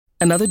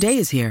Another day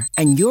is here,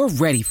 and you're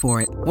ready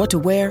for it. What to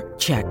wear?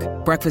 Check.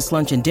 Breakfast,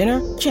 lunch, and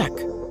dinner? Check.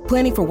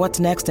 Planning for what's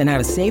next and how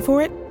to save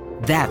for it?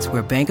 That's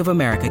where Bank of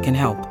America can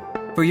help.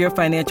 For your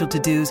financial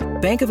to-dos,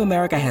 Bank of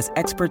America has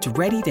experts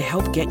ready to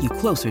help get you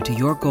closer to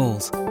your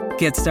goals.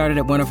 Get started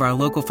at one of our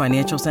local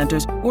financial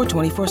centers or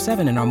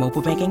 24/7 in our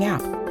mobile banking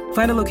app.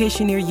 Find a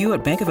location near you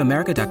at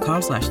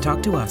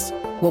bankofamerica.com/talktous.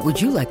 What would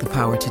you like the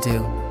power to do?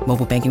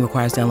 Mobile banking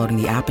requires downloading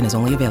the app and is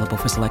only available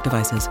for select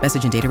devices.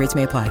 Message and data rates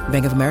may apply.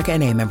 Bank of America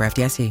N.A., member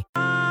FDIC.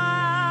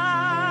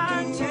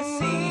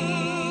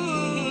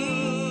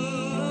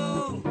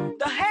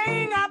 The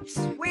hang-ups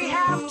we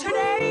have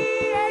today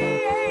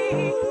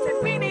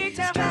that we need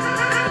to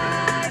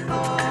fight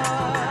for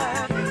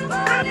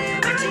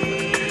liberty.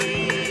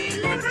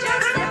 Lift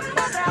yourself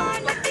up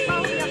on your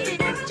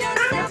feet. Lift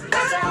yourself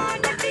up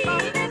on your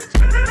feet.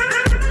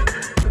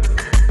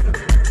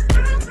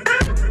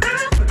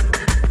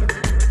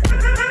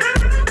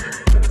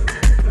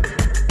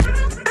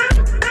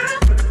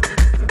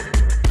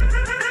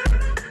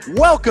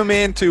 Welcome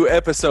into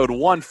episode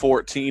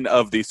 114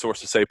 of the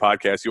Source to Say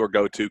podcast, your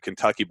go-to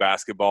Kentucky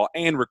basketball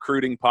and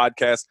recruiting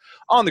podcast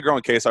on the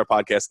growing KSR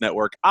Podcast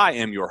Network. I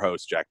am your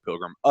host, Jack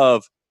Pilgrim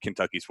of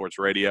Kentucky Sports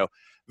Radio.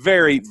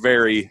 Very,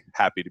 very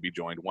happy to be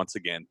joined once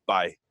again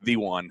by the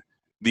one,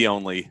 the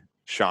only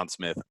Shaedon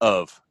Smith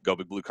of Go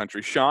Big Blue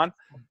Country. Shaedon,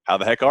 how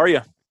the heck are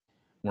you?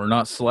 We're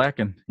not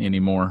slacking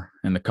anymore,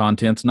 and the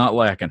content's not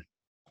lacking.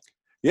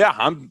 Yeah,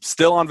 I'm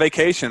still on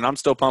vacation. I'm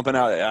still pumping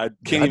out. I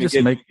can't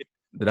even get...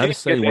 Did I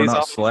just say we're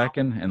not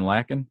slacking and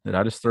lacking? Did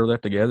I just throw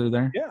that together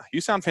there? Yeah,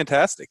 you sound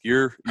fantastic.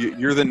 You're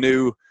the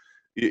new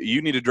 –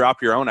 you need to drop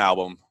your own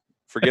album.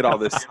 Forget all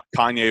this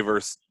Kanye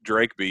versus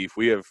Drake beef.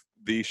 We have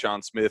the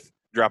Shaedon Smith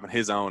dropping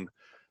his own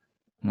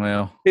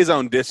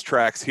diss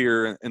tracks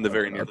here in the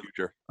very near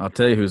future. I'll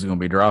tell you who's going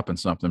to be dropping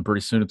something. Pretty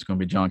soon it's going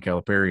to be John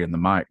Calipari and the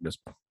mic,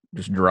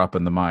 just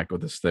dropping the mic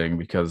with this thing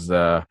because,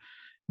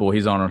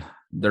 he's on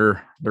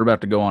they're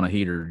about to go on a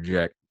heater,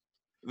 Jack.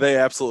 They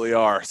absolutely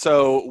are.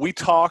 So we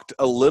talked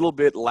a little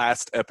bit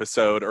last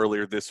episode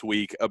earlier this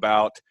week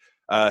about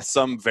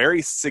some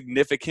very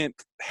significant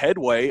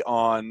headway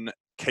on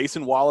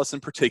Cason Wallace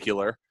in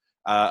particular,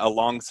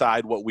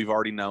 alongside what we've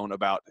already known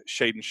about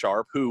Shaedon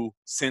Sharpe, who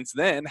since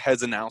then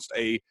has announced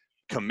a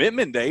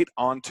commitment date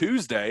on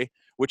Tuesday,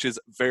 which is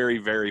very,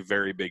 very,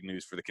 very big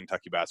news for the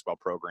Kentucky basketball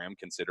program,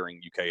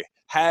 considering UK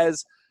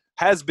has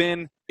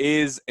been,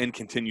 is, and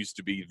continues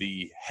to be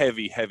the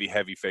heavy, heavy,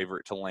 heavy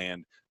favorite to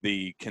land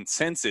the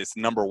consensus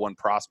number one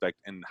prospect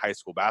in high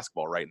school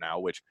basketball right now,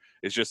 which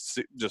is just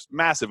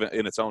massive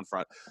in its own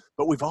front.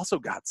 But we've also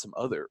got some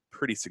other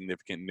pretty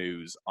significant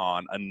news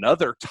on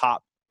another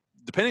top,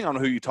 depending on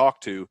who you talk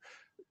to,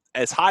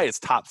 as high as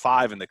top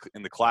 5 in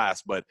the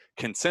class, but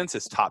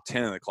consensus top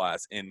 10 in the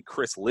class in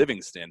Chris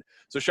Livingston.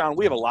 So, Shaedon,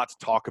 we have a lot to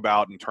talk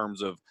about in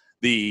terms of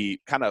the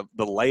kind of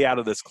the layout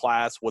of this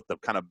class, what the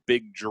kind of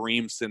big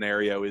dream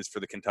scenario is for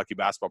the Kentucky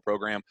basketball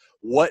program,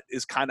 what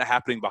is kind of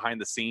happening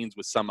behind the scenes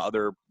with some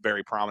other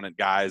very prominent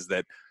guys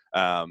that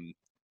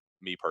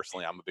me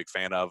personally, I'm a big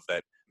fan of,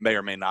 that may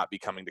or may not be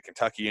coming to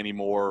Kentucky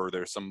anymore, or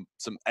there's some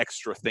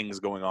extra things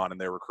going on in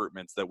their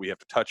recruitments that we have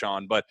to touch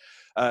on. But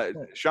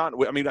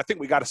Shaedon, I mean, I think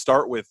we got to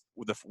start with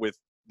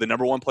the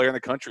number one player in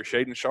the country,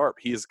 Shaedon Sharpe.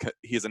 He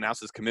has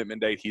announced his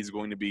commitment date. He's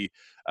going to be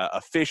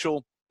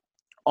official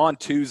on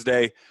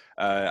Tuesday.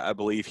 I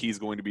believe he's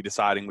going to be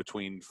deciding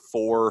between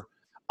 4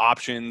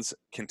 options: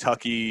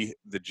 Kentucky,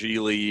 the G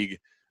League,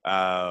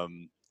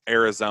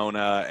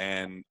 Arizona,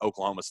 and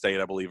Oklahoma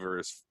State, I believe, are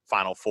his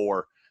final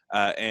 4.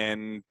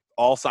 And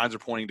all signs are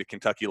pointing to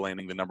Kentucky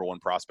landing the number one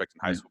prospect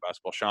in high school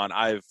basketball. Shaedon,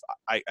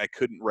 I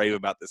couldn't rave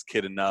about this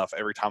kid enough.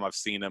 Every time I've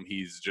seen him,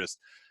 he's just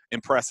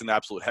impressing the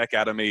absolute heck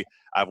out of me.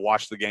 I've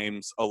watched the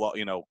games a lot,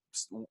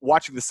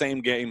 watching the same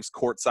games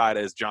courtside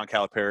as John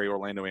Calipari,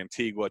 Orlando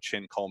Antigua,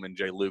 Chin Coleman,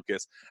 Jay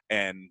Lucas,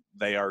 and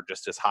they are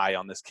just as high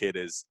on this kid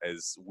as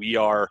we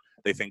are.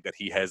 They think that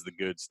he has the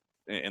goods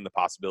and the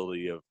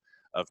possibility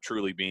of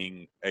truly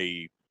being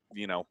a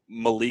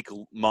Malik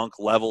Monk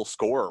level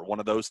scorer, one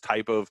of those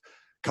type of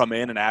come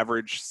in and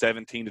average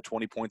 17 to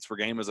 20 points per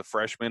game as a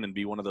freshman and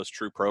be one of those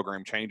true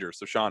program changers.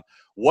 So, Shaedon,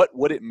 what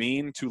would it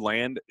mean to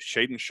land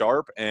Shaedon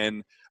Sharpe,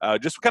 and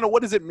just kind of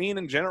what does it mean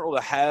in general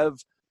to have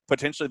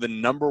potentially the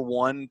number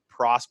one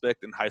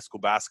prospect in high school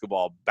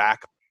basketball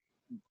back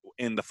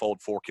in the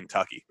fold for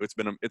Kentucky? It's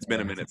been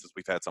a minute since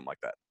we've had something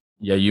like that.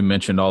 Yeah, you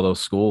mentioned all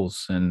those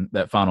schools and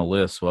that final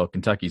list. Well,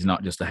 Kentucky's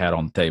not just a hat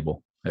on the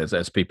table,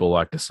 as people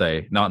like to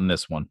say, not in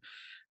this one.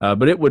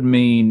 But it would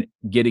mean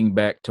getting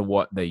back to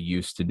what they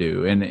used to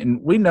do.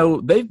 And we know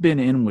they've been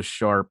in with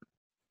Sharpe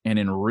and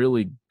in a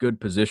really good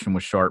position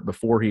with Sharpe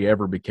before he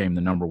ever became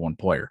the number one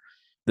player.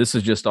 This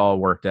has just all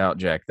worked out,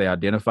 Jack. They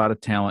identified a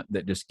talent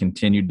that just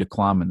continued to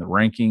climb in the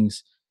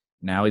rankings.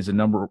 Now he's going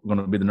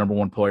to be the number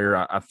one player.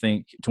 I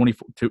think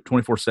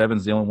 24/7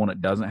 is the only one that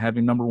doesn't have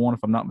him number one, if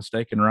I'm not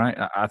mistaken, right?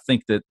 I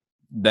think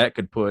that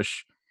could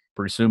push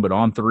pretty soon. But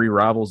on 3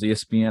 Rivals,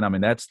 ESPN, I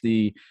mean, that's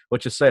the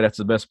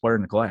best player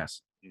in the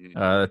class.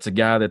 It's a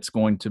guy that's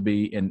going to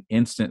be an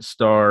instant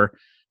star.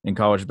 in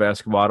college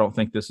basketball. I don't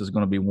think this is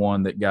going to be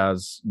one that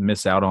guys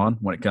miss out on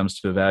when it comes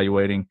to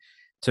evaluating.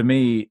 To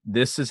me,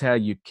 this is how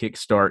you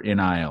kickstart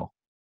NIL.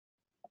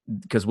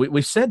 Because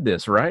we've said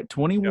this, right?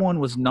 21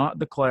 was not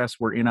the class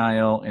where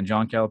NIL and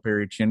John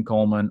Calipari, Chin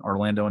Coleman,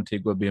 Orlando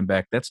Antigua being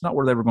back, that's not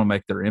where they were going to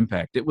make their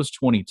impact. It was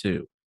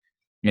 22.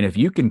 And if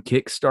you can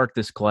kickstart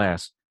this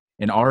class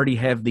and already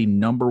have the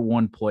number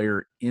one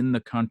player in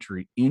the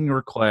country in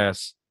your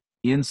class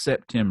in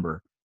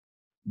September,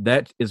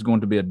 that is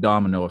going to be a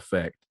domino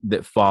effect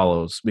that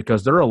follows,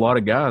 because there are a lot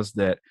of guys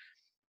that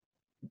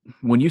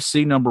when you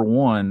see number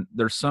one,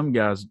 there's some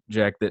guys,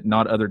 Jack, that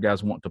not other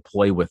guys want to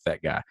play with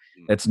that guy.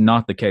 That's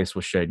not the case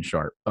with Shaedon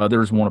Sharpe.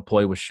 Others want to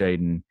play with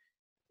Shaedon.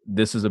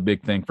 This is a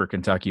big thing for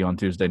Kentucky on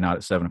Tuesday night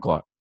at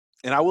 7:00.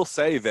 And I will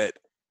say that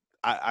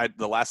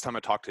the last time I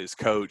talked to his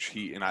coach,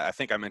 I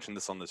think I mentioned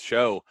this on this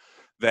show,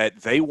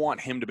 that they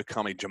want him to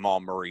become a Jamal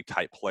Murray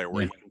type player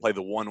where he can play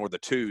the 1 or the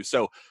 2.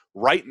 So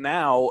right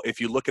now, if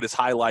you look at his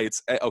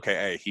highlights,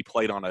 he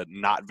played on a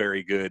not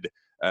very good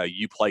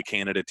U-Play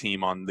Canada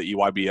team on the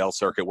EYBL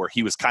circuit where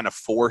he was kind of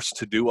forced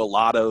to do a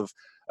lot of,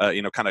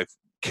 kind of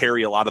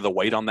carry a lot of the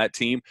weight on that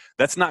team.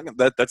 That's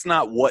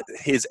not what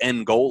his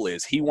end goal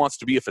is. He wants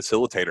to be a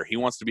facilitator. He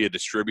wants to be a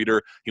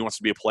distributor. He wants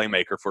to be a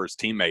playmaker for his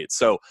teammates.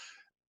 So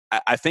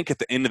I think at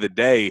the end of the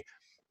day,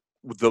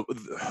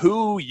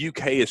 who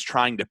UK is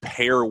trying to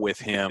pair with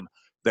him,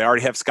 they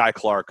already have Sky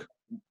Clark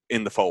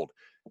in the fold.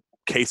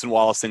 Case and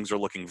Wallace, things are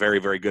looking very,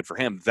 very good for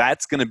him.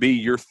 That's going to be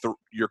your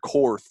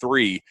core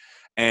 3.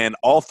 And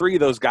all 3 of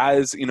those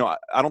guys,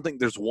 I don't think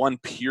there's one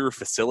pure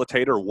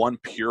facilitator, one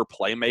pure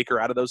playmaker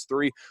out of those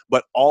 3,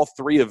 but all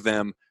 3 of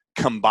them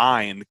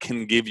combined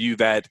can give you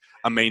that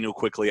Emmanuel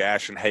Quickley,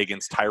 Ashton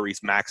Hagans,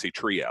 Tyrese Maxey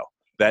trio.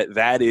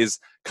 That is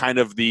kind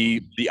of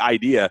the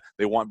idea.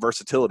 They want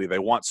versatility. They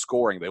want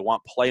scoring. They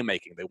want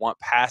playmaking. They want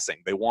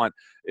passing. They want,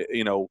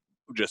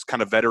 just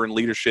kind of veteran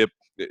leadership,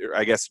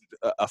 I guess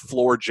a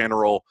floor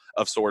general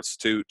of sorts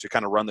to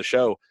kind of run the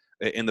show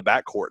in the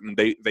backcourt. And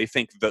they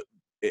think that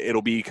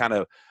it'll be kind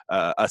of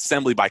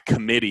assembly by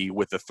committee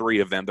with the 3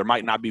 of them. There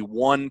might not be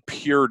one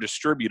pure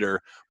distributor,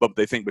 but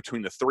they think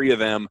between the 3 of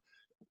them,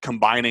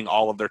 combining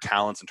all of their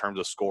talents in terms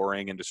of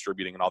scoring and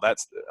distributing and all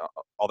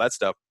that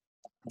stuff,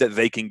 that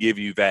they can give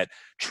you that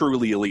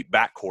truly elite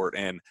backcourt.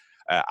 And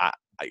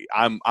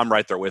I'm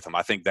right there with them.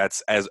 I think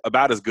that's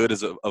about as good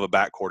of a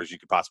backcourt as you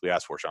could possibly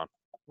ask for, Sean.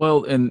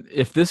 Well, and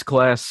if this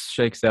class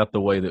shakes out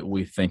the way that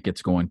we think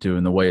it's going to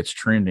and the way it's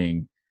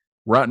trending,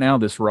 right now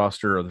this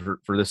roster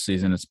for this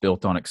season, it's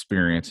built on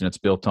experience and it's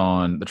built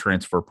on the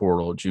transfer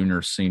portal,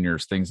 juniors,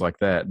 seniors, things like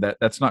that.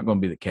 That's not going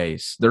to be the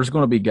case. There's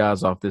going to be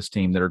guys off this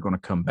team that are going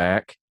to come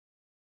back,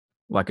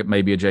 like it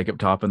may be a Jacob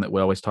Toppin that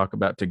we always talk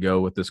about to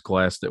go with this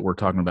class that we're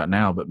talking about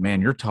now. But,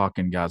 man, you're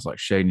talking guys like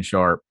Shaedon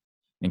Sharpe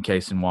and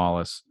Cason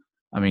Wallace.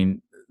 I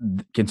mean,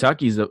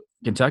 Kentucky's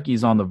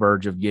on the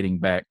verge of getting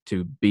back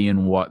to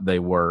being what they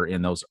were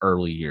in those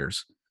early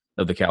years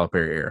of the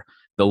Calipari era.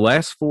 The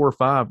last 4 or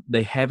 5,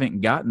 they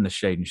haven't gotten the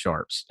Shaedon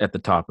Sharpes at the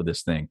top of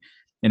this thing.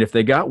 And if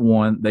they got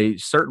one, they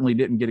certainly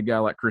didn't get a guy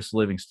like Chris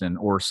Livingston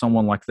or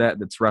someone like that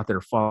that's right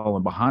there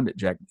following behind it,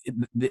 Jack.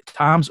 The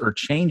times are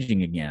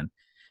changing again.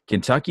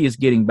 Kentucky is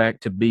getting back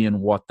to being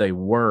what they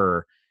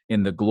were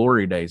in the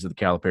glory days of the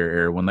Calipari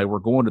era when they were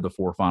going to the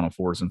 4 Final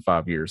Fours in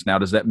 5 years. Now,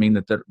 does that mean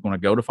that they're going to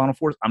go to Final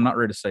Fours? I'm not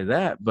ready to say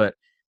that, but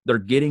they're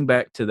getting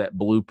back to that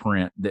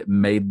blueprint that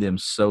made them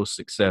so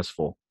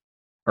successful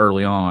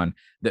early on,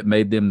 that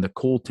made them the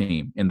cool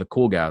team and the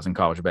cool guys in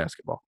college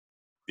basketball.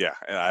 Yeah,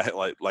 and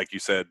like you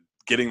said,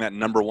 getting that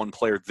number one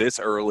player this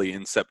early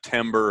in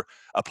September,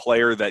 a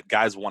player that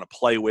guys want to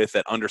play with,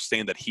 that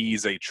understand that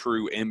he's a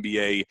true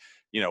NBA,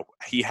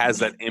 he has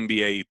that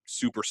NBA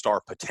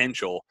superstar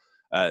potential.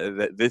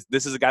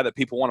 This is a guy that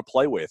people want to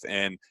play with.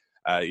 And,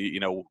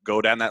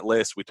 go down that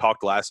list. We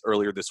talked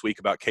earlier this week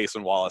about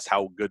Cason Wallace,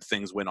 how good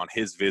things went on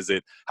his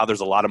visit, how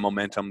there's a lot of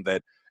momentum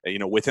that,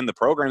 within the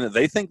program that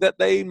they think that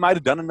they might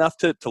have done enough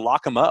to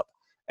lock him up.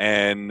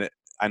 And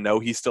I know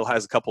he still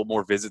has a couple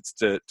more visits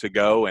to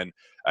go. And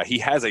he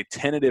has a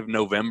tentative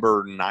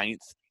November 9th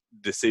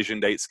decision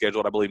date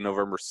scheduled. I believe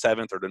November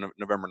 7th or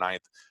November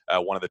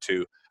 9th, one of the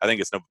two. I think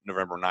it's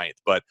November 9th.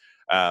 But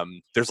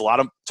there's a lot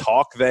of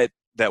talk that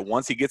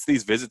once he gets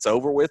these visits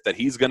over with, that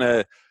he's going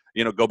to,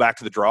 go back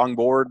to the drawing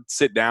board,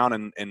 sit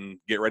down and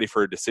get ready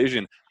for a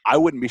decision. I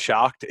wouldn't be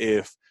shocked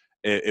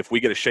if we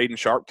get a Shaedon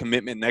Sharpe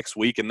commitment next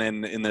week, and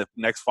then in the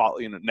next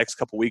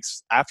couple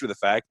weeks after the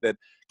fact, that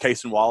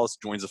Cason Wallace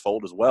joins the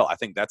fold as well. I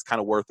think that's kind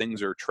of where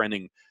things are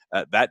trending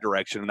that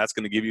direction, and that's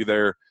going to give you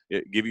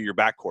your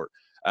backcourt.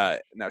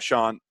 Now,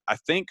 Sean, I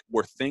think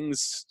where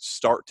things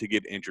start to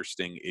get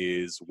interesting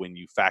is when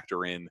you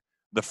factor in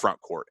the front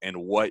court and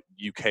what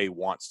UK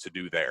wants to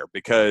do there.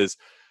 Because,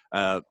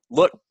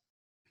 look,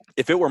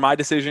 if it were my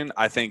decision,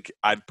 I think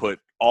I'd put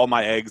all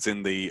my eggs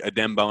in the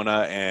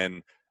Adembona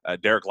and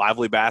Derek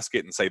Lively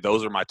basket and say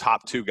those are my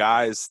top 2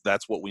 guys.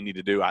 That's what we need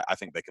to do. I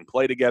think they can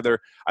play together.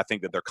 I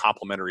think that they're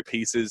complementary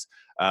pieces.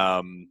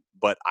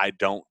 But I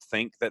don't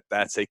think that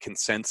that's a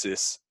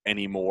consensus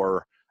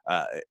anymore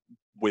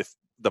with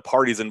the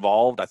parties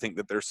involved. I think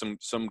that there's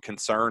some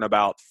concern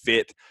about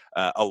fit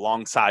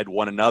alongside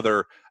one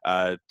another,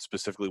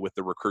 specifically with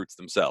the recruits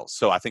themselves.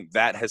 So I think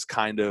that has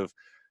kind of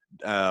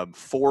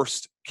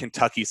forced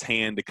Kentucky's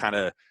hand to kind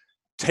of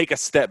take a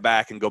step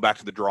back and go back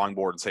to the drawing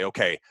board and say,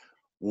 okay,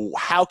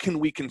 how can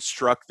we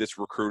construct this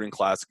recruiting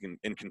class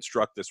and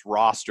construct this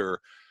roster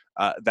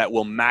that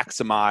will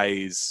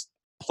maximize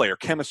player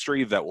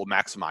chemistry, that will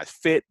maximize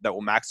fit, that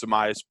will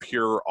maximize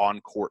pure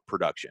on-court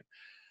production.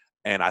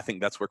 And I think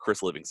that's where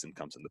Chris Livingston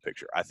comes in the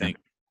picture. I think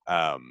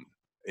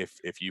if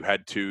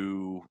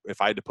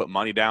I had to put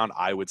money down,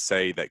 I would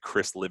say that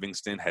Chris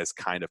Livingston has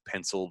kind of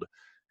penciled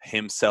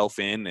himself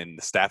in, and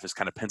the staff is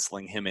kind of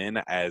penciling him in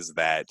as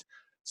that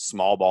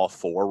small ball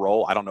 4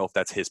 role. I don't know if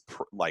that's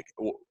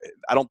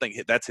I don't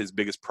think that's his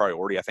biggest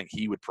priority. I think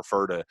he would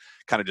prefer to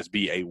kind of just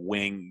be a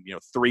wing,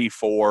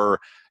 3-4,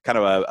 kind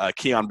of a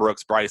Keon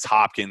Brooks, Bryce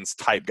Hopkins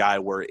type guy,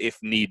 where if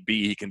need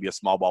be, he can be a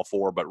small ball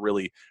 4, but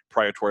really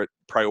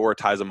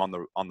prioritize him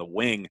on the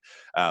wing.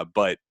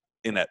 But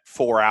in that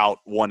 4-out,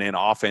 1-in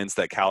offense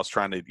that Cal's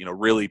trying to,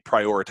 really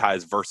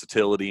prioritize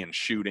versatility and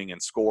shooting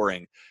and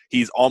scoring,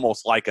 he's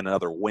almost like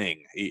another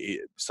wing.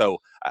 So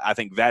I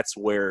think that's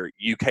where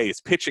UK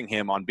is pitching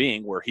him on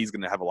being, where he's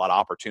going to have a lot of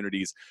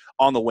opportunities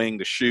on the wing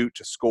to shoot,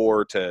 to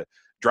score, to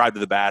drive to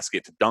the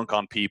basket, to dunk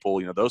on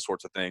people, those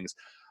sorts of things.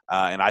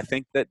 And I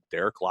think that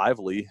Derek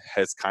Lively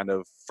has kind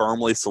of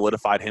firmly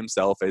solidified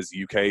himself as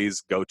UK's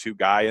go-to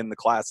guy in the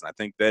class. And I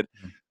think that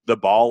the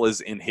ball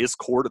is in his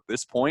court at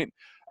this point.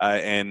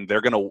 And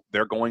they're going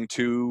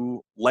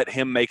to let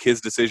him make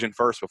his decision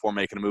first before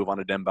making a move on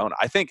Adem Bona.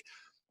 I think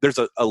there's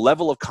a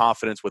level of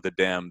confidence with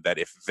Adem that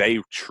if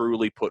they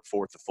truly put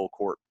forth the full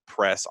court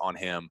press on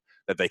him,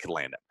 that they could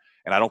land him.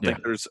 And I don't think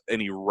there's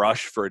any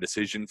rush for a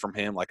decision from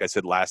him. Like I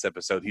said last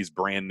episode, he's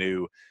brand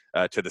new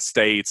to the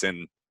States,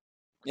 and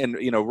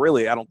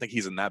really, I don't think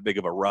he's in that big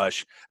of a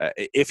rush.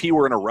 If he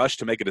were in a rush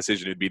to make a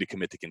decision, it'd be to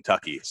commit to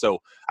Kentucky. So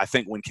I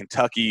think when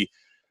Kentucky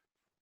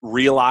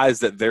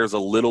realize that there's a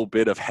little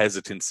bit of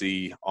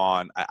hesitancy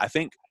on, I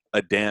think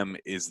Adem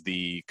is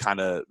the kind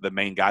of the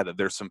main guy that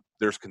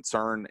there's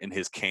concern in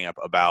his camp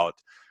about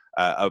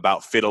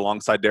fit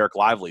alongside Derek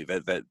Lively,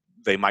 that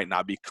they might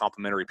not be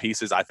complementary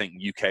pieces. I think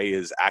UK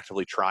is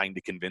actively trying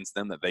to convince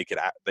them that they could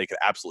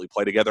absolutely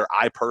play together.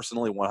 I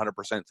personally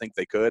 100% think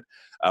they could,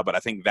 but I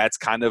think that's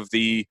kind of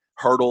the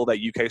hurdle that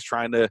UK is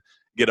trying to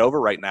get over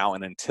right now.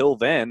 And until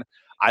then,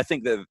 I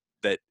think that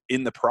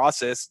in the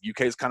process, UK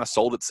has kind of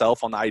sold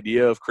itself on the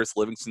idea of Chris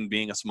Livingston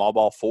being a small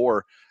ball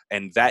 4,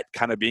 and that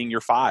kind of being your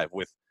 5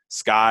 with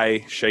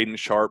Sky, Shaedon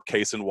Sharpe,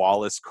 Cason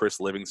Wallace, Chris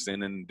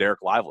Livingston, and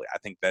Derek Lively. I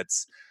think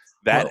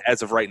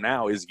as of right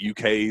now is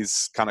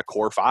UK's kind of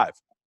core 5.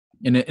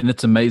 And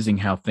it's amazing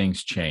how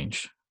things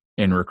change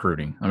in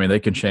recruiting. I mean,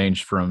 they can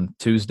change from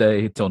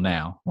Tuesday till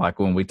now. Like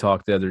when we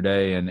talked the other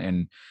day,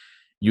 and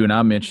you and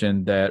I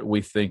mentioned that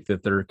we think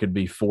that there could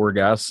be 4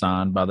 guys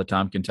signed by the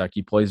time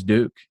Kentucky plays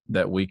Duke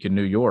that week in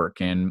New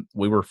York. And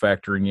we were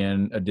factoring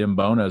in Adem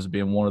Bona as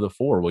being one of the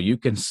 4. Well, you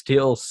can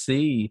still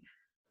see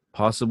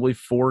possibly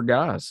 4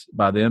 guys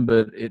by then,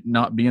 but it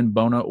not being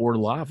Bona or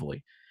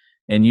Lively.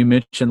 And you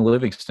mentioned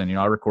Livingston.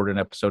 I recorded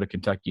an episode of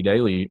Kentucky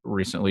Daily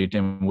recently,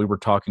 and we were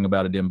talking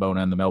about Adem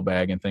Bona and the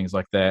mailbag and things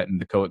like that and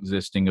the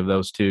coexisting of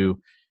those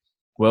two.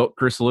 Well,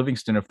 Chris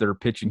Livingston, if they're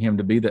pitching him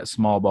to be that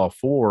small ball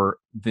 4,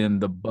 then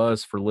the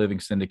buzz for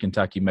Livingston to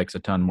Kentucky makes a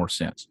ton more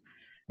sense.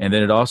 And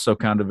then it also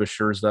kind of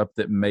assures up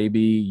that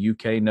maybe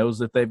UK knows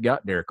that they've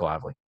got Derek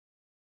Lively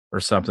or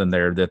something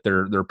there that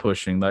they're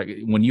pushing. Like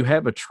when you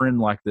have a trend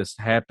like this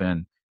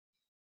happen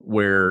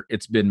where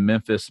it's been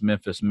Memphis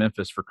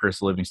for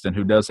Chris Livingston,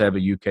 who does have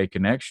a UK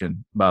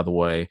connection, by the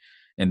way,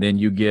 and then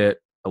you get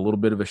a little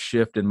bit of a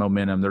shift in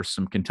momentum. There's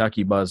some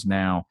Kentucky buzz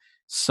now.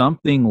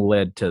 Something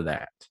led to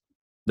that.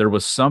 There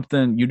was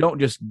something – you don't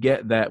just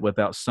get that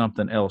without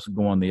something else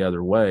going the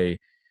other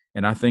way.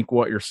 And I think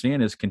what you're seeing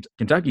is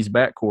Kentucky's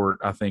backcourt,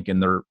 I think,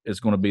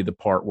 is going to be the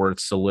part where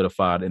it's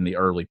solidified in the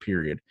early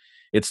period.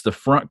 It's the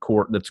front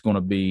court that's going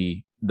to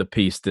be the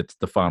piece that's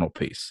the final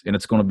piece. And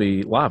it's going to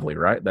be Lively,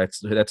 right?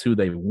 That's who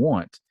they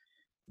want.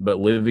 But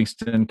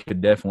Livingston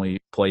could definitely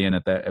play in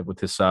at that with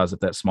his size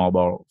at that small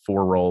ball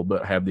 4 role,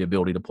 but have the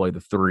ability to play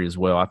the 3 as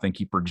well. I think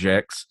he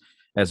projects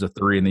as a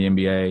 3 in the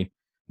NBA.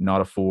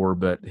 Not a 4,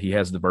 but he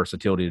has the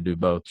versatility to do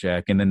both,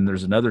 Jack. And then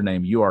there's another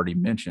name you already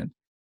mentioned,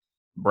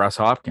 Bryce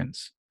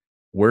Hopkins.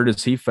 Where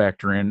does he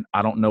factor in?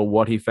 I don't know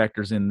what he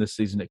factors in this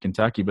season at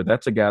Kentucky, but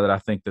that's a guy that I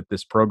think that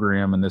this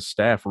program and this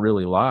staff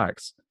really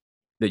likes,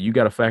 that you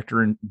got to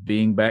factor in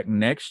being back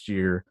next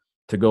year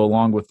to go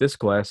along with this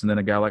class, and then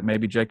a guy like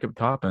maybe Jacob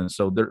Toppin.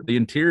 So the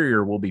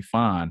interior will be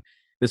fine.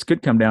 This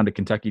could come down to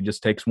Kentucky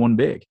just takes one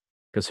big,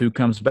 because who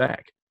comes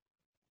back?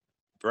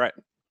 Right.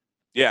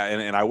 Yeah,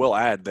 and I will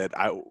add that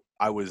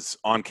I was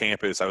on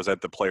campus. I was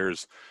at the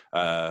Players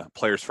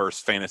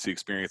First Fantasy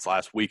Experience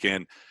last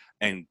weekend,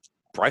 and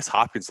Bryce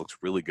Hopkins looks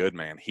really good,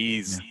 man. He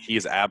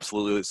is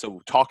absolutely –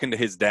 so talking to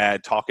his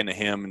dad, talking to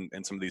him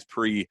and some of these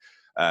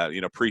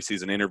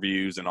preseason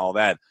interviews and all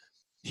that,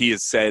 he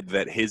has said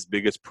that his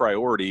biggest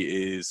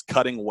priority is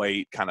cutting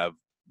weight, kind of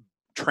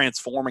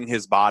transforming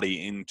his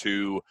body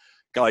into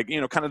like,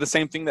 kind of the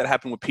same thing that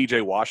happened with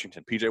PJ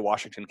Washington. PJ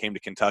Washington came to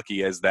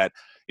Kentucky as that,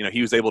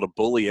 he was able to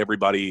bully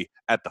everybody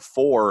at the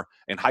 4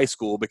 in high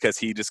school because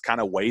he just kind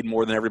of weighed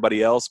more than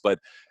everybody else. But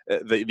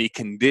the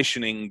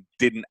conditioning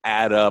didn't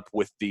add up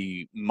with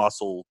the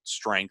muscle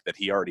strength that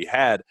he already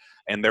had.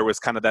 And there was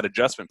kind of that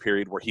adjustment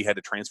period where he had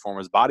to transform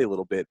his body a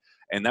little bit.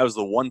 And that was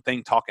the one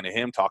thing, talking to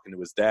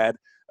his dad,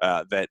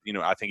 that,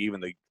 I think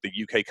even the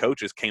UK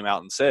coaches came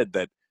out and said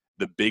that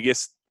the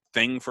biggest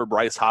thing for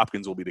Bryce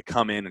Hopkins will be to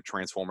come in and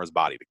transform his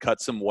body, to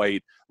cut some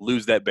weight,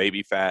 lose that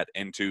baby fat,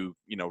 and to,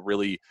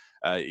 really,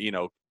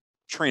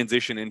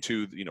 transition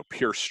into,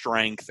 pure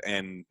strength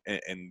and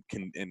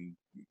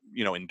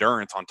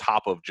endurance on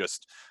top of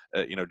just,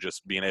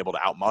 just being able to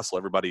outmuscle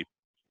everybody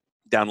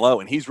down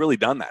low. And he's really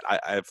done that.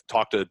 I've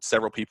talked to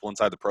several people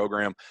inside the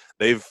program.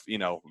 They've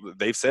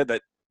said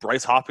that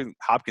Bryce Hopkins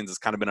has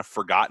kind of been a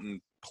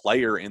forgotten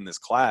player in this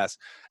class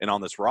and on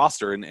this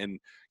roster. And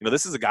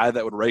this is a guy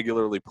that would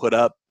regularly put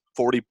up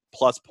 40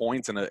 plus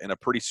points in a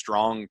pretty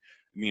strong,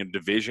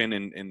 division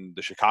in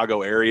the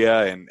Chicago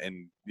area.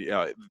 And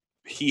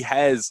he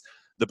has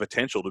the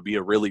potential to be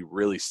a really,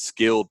 really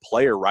skilled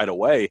player right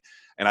away.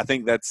 And I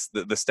think that's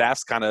the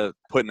staff's kind of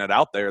putting it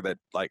out there that,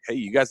 like, hey,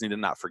 you guys need to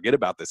not forget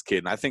about this kid.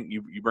 And I think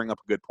you bring up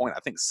a good point. I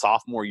think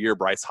sophomore year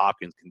Bryce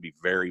Hopkins can be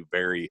very,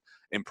 very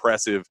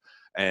impressive,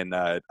 and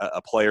a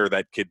player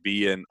that could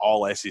be an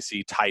all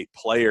SEC type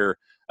player,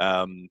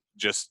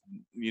 just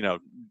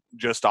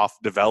off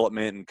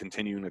development and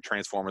continuing to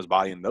transform his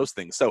body and those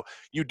things. So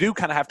you do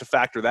kind of have to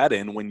factor that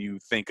in when you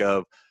think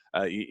of,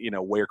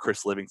 where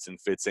Chris Livingston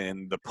fits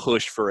in, the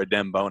push for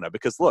Adem Bona.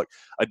 Because look,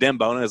 Adem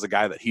Bona is a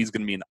guy that he's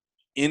going to be an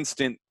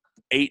instant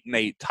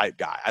 8-8 type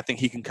guy. I think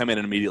he can come in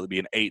and immediately be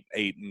an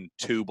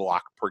 8-2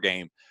 block per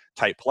game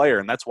type player.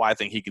 And that's why I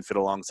think he can fit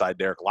alongside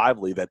Derek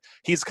Lively, that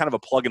he's kind of a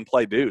plug and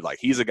play dude. Like,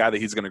 he's a guy that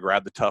he's going to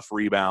grab the tough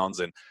rebounds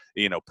and,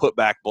 put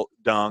back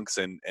dunks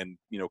and,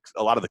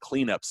 a lot of the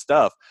cleanup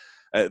stuff,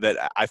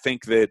 that I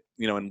think that,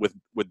 and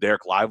with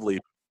Derek Lively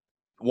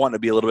wanting to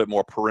be a little bit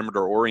more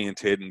perimeter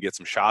oriented and get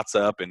some shots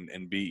up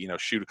and be,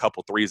 shoot a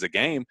couple threes a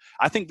game.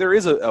 I think there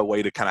is a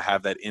way to kind of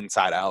have that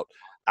inside out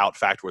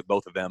factor with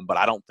both of them, but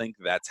I don't think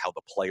that's how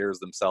the players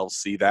themselves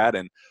see that.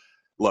 And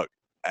look,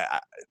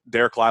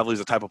 Derek Lively is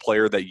the type of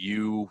player that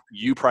you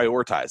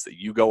prioritize, that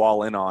you go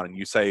all in on, and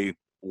you say,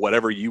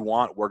 whatever you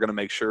want, we're going to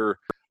make sure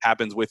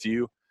happens with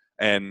you.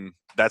 And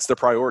that's the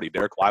priority.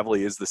 Derek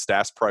Lively is the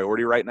staff's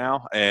priority right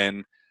now.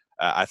 And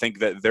I think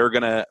that they're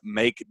going to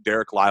make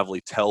Derek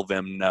Lively tell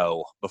them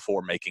no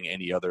before making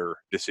any other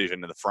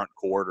decision in the front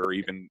court or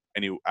even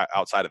any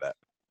outside of that.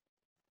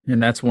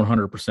 And that's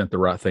 100% the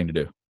right thing to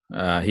do.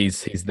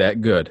 He's that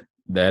good.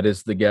 That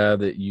is the guy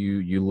that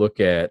you look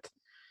at,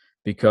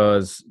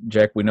 because,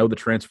 Jack, we know the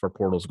transfer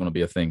portal is going to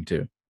be a thing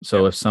too.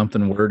 So if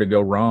something were to go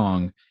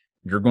wrong,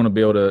 you're going to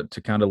be able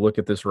to kind of look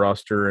at this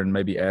roster and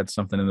maybe add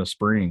something in the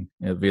spring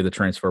via the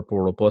transfer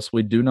portal. Plus,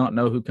 we do not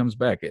know who comes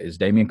back. Is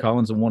Damian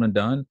Collins a one and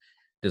done?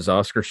 Does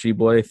Oscar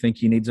Tshiebwe think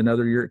he needs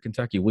another year at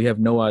Kentucky? We have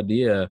no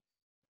idea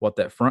what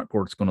that front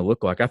court's going to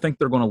look like. I think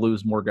they're going to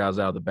lose more guys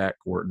out of the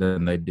backcourt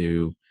than they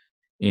do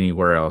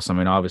anywhere else. I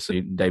mean,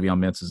 obviously, Davion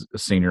Mintz is a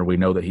senior. We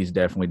know that he's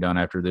definitely done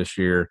after this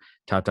year.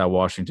 Ty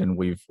Washington,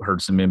 we've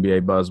heard some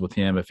NBA buzz with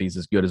him if he's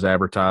as good as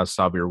advertised.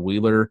 Xavier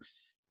Wheeler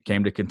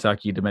came to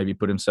Kentucky to maybe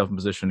put himself in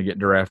position to get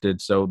drafted.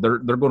 So they're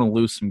going to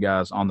lose some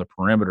guys on the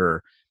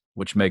perimeter,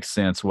 which makes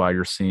sense why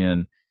you're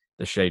seeing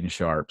the Shaedon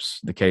Sharpes,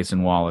 the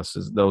Cason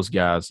Wallaces, those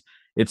guys.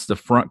 It's the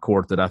front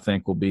court that I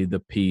think will be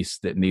the piece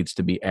that needs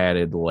to be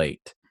added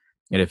late.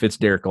 And if it's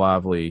Derek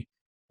Lively,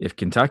 if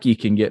Kentucky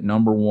can get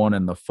number one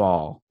in the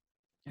fall,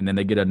 and then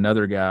they get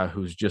another guy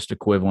who's just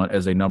equivalent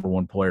as a number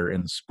one player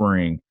in the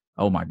spring,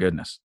 oh my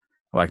goodness.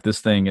 Like this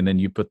thing, and then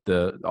you put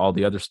all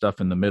the other stuff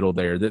in the middle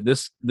there.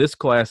 This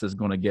class is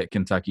going to get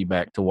Kentucky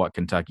back to what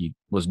Kentucky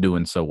was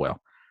doing so well.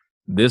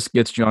 This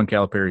gets John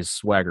Calipari's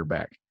swagger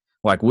back.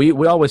 Like we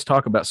always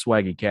talk about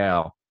Swaggy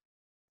Cal,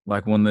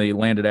 like when they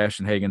landed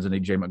Ashton Hagans and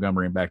E.J.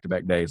 Montgomery in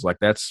back-to-back days. Like,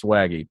 that's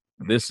swaggy.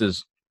 This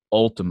is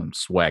ultimate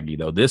swaggy,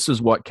 though. This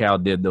is what Cal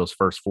did those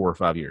first 4 or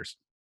 5 years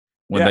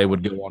when they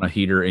would go on a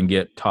heater and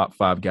get top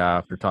 5 guy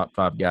after top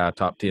 5 guy,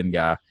 top 10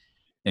 guy,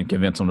 and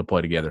convince them to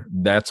play together.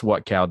 That's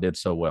what Cal did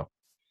so well.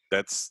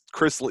 That's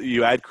Chris.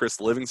 You add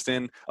Chris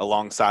Livingston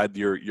alongside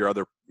your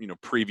other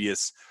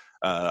previous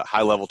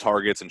high-level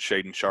targets, and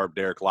Shaedon Sharpe,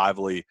 Derek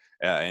Lively,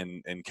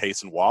 and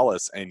Cason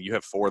Wallace, and you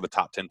have 4 of the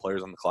top 10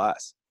 players in the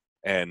class.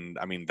 And,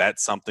 I mean,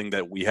 that's something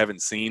that we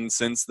haven't seen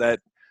since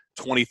that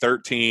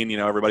 2013.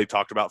 Everybody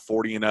talked about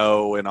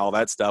 40-0 and all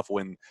that stuff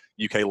when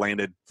UK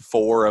landed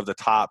 4 of the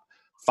top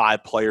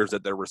 5 players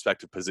at their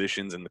respective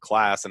positions in the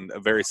class. And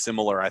very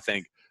similar, I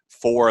think,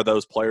 4 of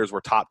those players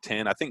were top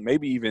 10. I think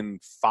maybe even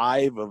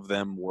 5 of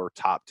them were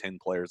top 10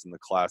 players in the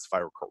class, if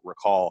I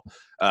recall.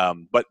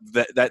 But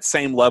that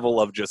same level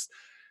of just,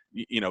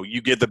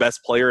 you get the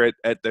best player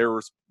at their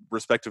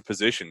respective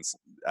positions.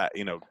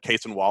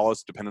 Cason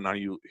Wallace, depending on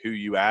who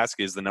you ask,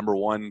 is the number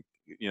 1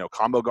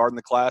 combo guard in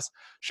the class.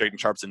 Shaedon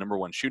Sharpe's the number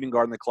one shooting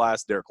guard in the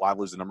class. Derek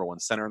Lively's the number one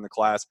center in the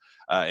class.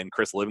 And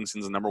Chris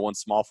Livingston's the number one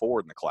small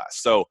forward in the class.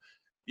 So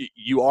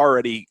you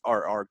already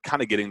are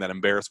kind of getting that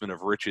embarrassment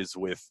of riches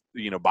with,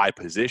 by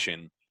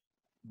position.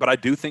 But I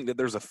do think that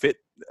there's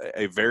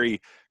a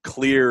very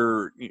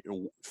clear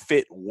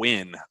fit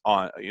win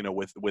on,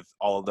 with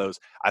all of those.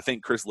 I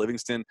think Chris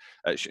Livingston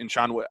and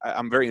Sean,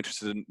 I'm very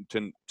interested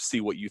to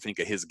see what you think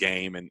of his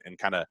game and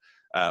kind of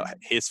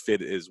his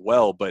fit as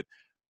well. But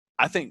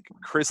I think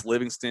Chris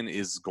Livingston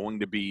is going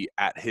to be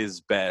at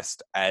his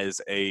best as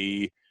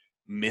a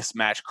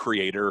mismatch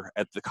creator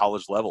at the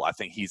college level. I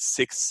think he's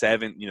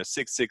 6'7",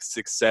 6'6",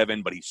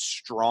 6'7", but he's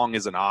strong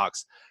as an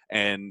ox.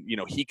 And,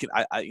 he can,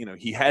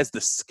 he has the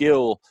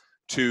skill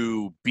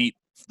to beat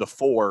the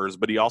fours,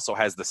 but he also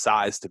has the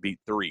size to beat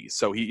threes.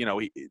 So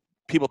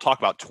people talk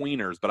about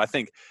tweeners, but I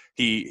think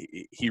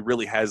he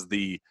really has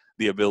the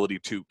ability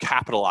to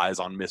capitalize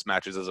on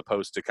mismatches as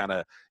opposed to kind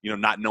of,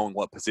 not knowing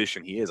what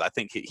position he is. I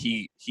think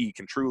he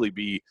can truly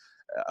be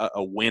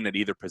a win at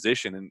either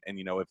position. And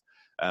if,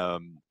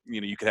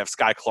 you could have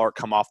Sky Clark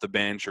come off the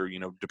bench or,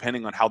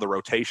 depending on how the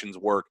rotations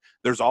work,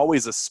 there's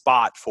always a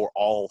spot for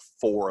all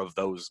four of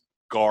those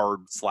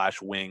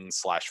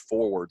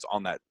guard/wing/forwards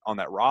on that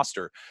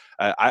roster.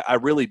 I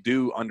really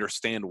do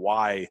understand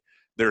why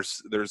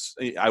there's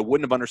I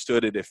wouldn't have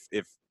understood it if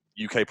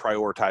UK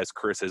prioritized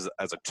Chris as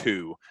a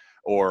 2,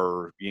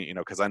 or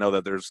because I know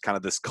that there's kind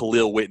of this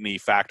Khalil Whitney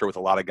factor with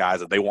a lot of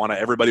guys that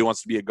everybody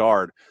wants to be a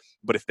guard.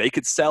 But if they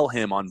could sell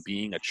him on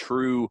being a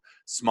true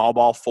small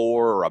ball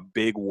 4 or a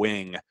big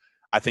wing,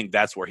 I think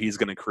that's where he's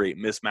going to create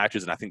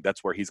mismatches, and I think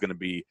that's where he's going to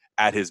be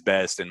at his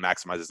best and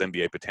maximize his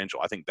NBA potential.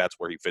 I think that's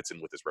where he fits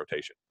in with this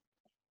rotation.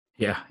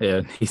 Yeah,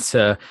 he's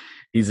a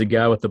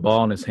guy with the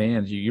ball in his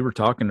hands. You were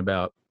talking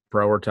about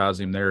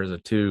prioritizing him there as a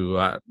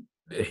 2.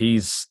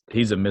 He's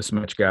a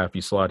mismatch guy if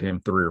you slot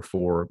him 3 or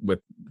 4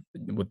 with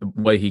the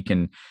way he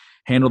can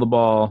handle the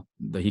ball,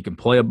 that he can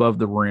play above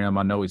the rim.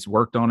 I know he's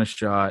worked on his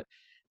shot,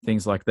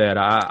 things like that.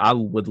 I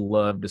would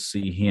love to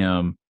see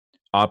him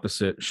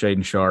opposite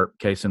Shaedon Sharpe,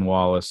 Cason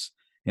Wallace,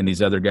 and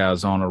these other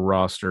guys on a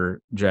roster.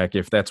 Jack,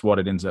 if that's what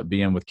it ends up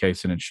being with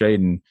Cason and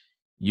Shaedon,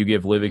 you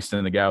give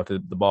Livingston the guy with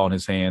the ball in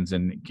his hands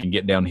and can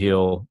get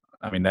downhill.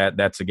 I mean,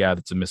 that's a guy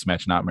that's a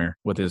mismatch nightmare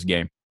with his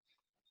game.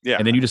 Yeah.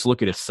 And then you just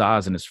look at his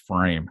size and his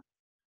frame.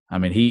 I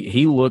mean,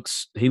 he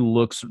looks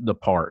the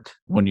part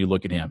when you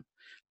look at him.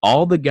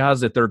 All the guys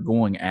that they're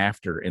going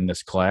after in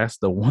this class,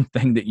 the one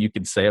thing that you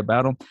can say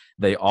about them,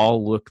 they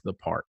all look the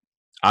part.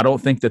 I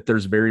don't think that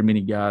there's very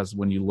many guys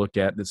when you look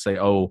at that say,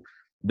 oh,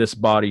 this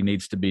body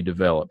needs to be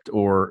developed,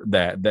 or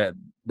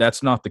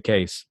that's not the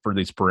case for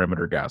these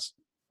perimeter guys.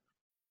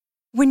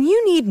 When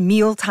you need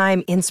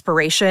mealtime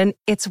inspiration,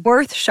 it's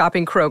worth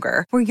shopping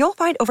Kroger, where you'll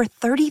find over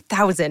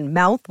 30,000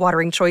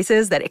 mouth-watering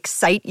choices that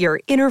excite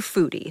your inner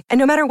foodie. And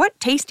no matter what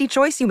tasty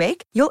choice you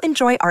make, you'll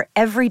enjoy our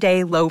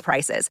everyday low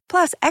prices,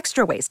 plus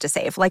extra ways to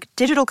save, like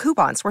digital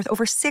coupons worth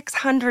over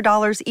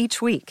 $600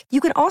 each week. You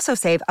can also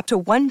save up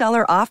to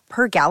 $1 off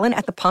per gallon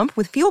at the pump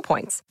with fuel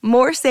points.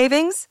 More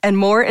savings and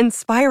more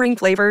inspiring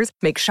flavors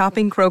make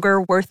shopping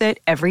Kroger worth it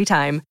every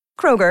time.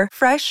 Kroger,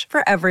 fresh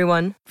for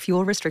everyone.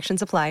 Fuel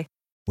restrictions apply.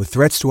 With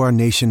threats to our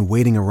nation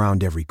waiting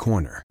around every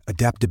corner,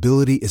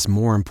 adaptability is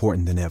more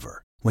important than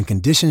ever. When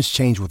conditions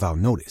change without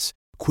notice,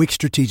 quick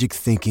strategic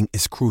thinking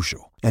is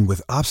crucial. And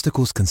with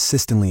obstacles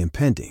consistently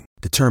impending,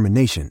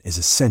 determination is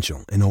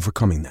essential in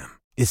overcoming them.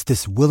 It's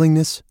this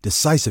willingness,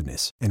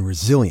 decisiveness, and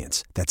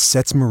resilience that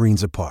sets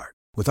Marines apart.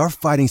 With our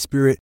fighting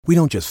spirit, we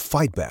don't just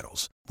fight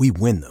battles, we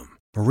win them.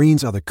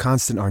 Marines are the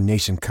constant our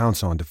nation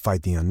counts on to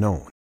fight the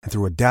unknown. And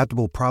through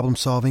adaptable problem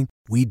solving,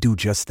 we do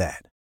just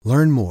that.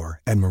 Learn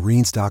more at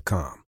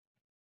Marines.com.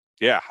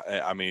 Yeah,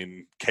 I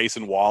mean,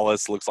 Cason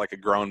Wallace looks like a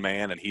grown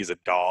man, and he's a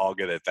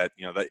dog. And that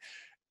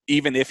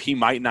even if he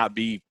might not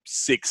be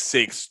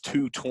 6'6",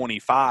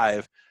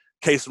 225,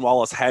 Cason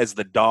Wallace has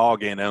the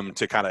dog in him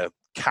to kind of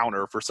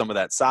counter for some of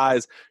that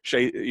size.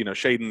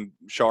 Shaedon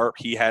Sharpe,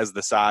 he has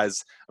the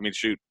size. I mean,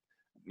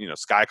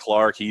 Sky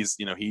Clark, he's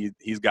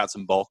got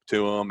some bulk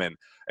to him, and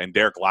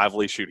Derek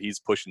Lively, he's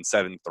pushing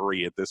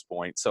 7'3" at this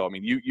point. So I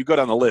mean, you go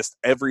down the list,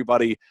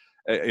 everybody.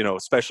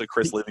 Especially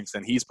Chris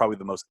Livingston, he's probably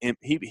the most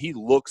he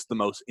looks the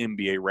most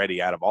NBA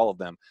ready out of all of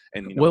them.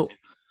 And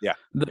yeah,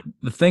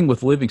 the thing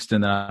with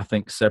Livingston that I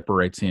think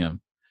separates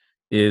him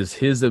is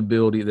his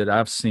ability that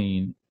I've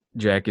seen,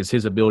 Jack, is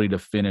his ability to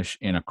finish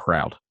in a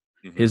crowd,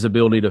 his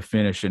ability to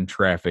finish in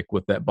traffic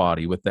with that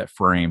body, with that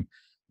frame.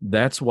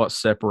 That's what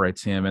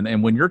separates him.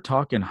 And when you're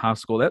talking high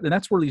school,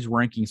 that's where these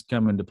rankings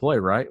come into play,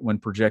 right? When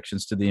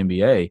projections to the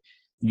NBA.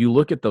 You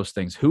look at those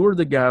things. Who are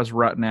the guys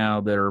right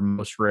now that are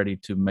most ready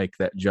to make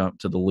that jump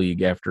to the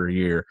league after a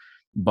year?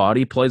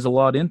 Body plays a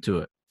lot into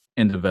it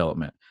in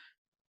development.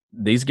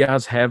 These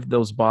guys have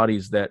those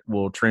bodies that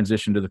will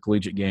transition to the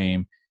collegiate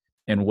game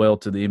and well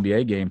to the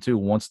NBA game too.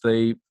 Once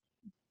they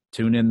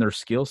tune in their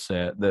skill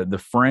set, the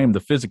frame,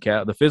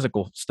 the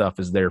physical stuff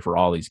is there for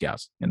all these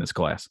guys in this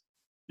class.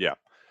 Yeah.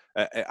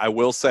 I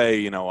will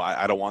say,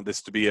 I don't want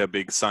this to be a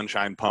big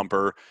sunshine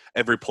pumper.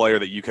 Every player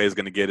that UK is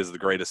going to get is the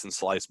greatest in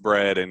sliced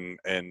bread, and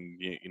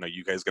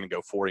UK is going to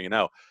go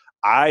 40-0.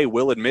 I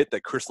will admit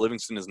that Chris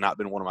Livingston has not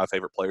been one of my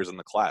favorite players in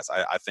the class.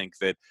 I think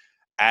that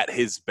at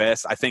his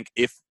best, I think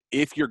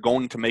if you're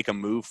going to make a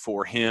move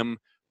for him,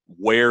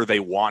 where they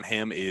want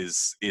him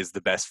is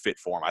the best fit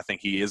for him. I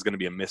think he is going to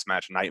be a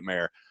mismatch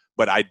nightmare.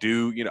 But I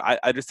do,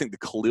 I just think the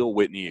Khalil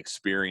Whitney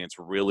experience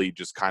really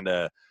just kind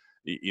of,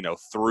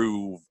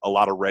 threw a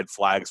lot of red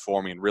flags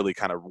for me and really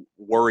kind of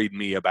worried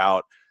me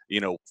about,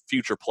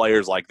 future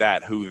players like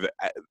that who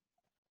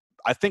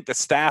I think the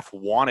staff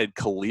wanted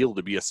Khalil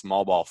to be a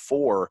small ball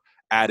 4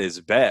 at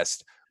his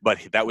best, but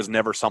that was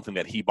never something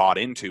that he bought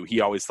into.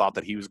 He always thought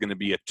that he was going to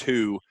be a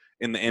 2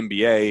 in the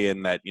NBA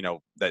and that,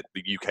 that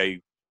the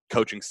UK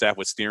coaching staff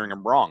was steering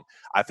him wrong.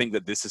 I think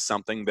that this is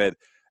something that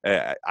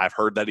I've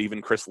heard that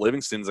even Chris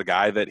Livingston's a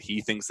guy that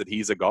he thinks that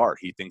he's a guard.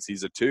 He thinks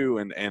he's a 2.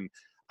 And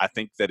I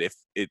think that if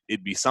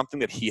it'd be something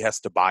that he has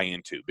to buy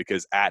into,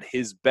 because at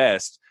his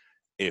best,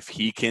 if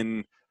he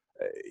can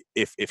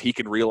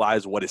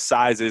realize what his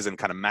size is and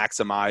kind of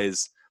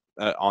maximize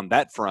on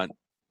that front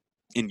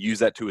and use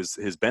that to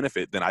his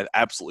benefit, then I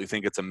absolutely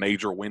think it's a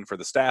major win for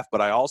the staff.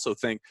 But I also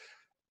think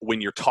when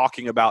you're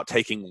talking about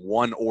taking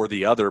one or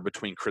the other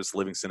between Chris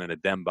Livingston and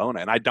Adem Bona,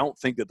 and I don't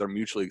think that they're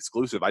mutually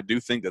exclusive. I do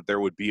think that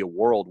there would be a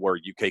world where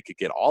UK could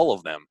get all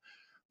of them,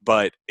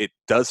 but it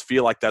does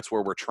feel like that's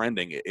where we're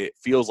trending. It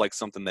feels like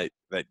something that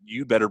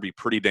you better be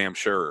pretty damn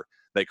sure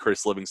that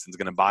Chris Livingston's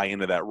going to buy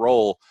into that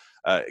role.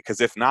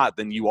 Because if not,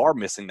 then you are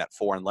missing that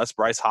 4. Unless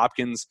Bryce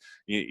Hopkins,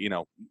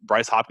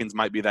 Bryce Hopkins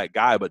might be that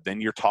guy, but then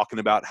you're talking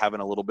about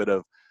having a little bit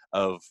of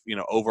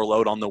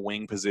overload on the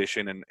wing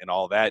position and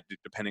all that,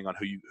 depending on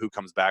who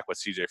comes back with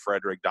CJ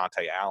Frederick,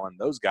 Dante Allen,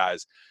 those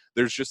guys.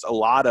 There's just a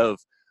lot of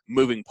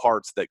moving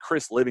parts that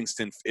Chris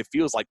Livingston, it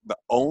feels like the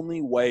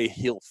only way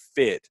he'll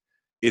fit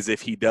is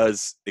if he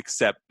does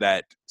accept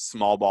that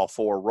small ball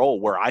 4 role,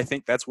 where I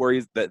think that's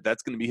where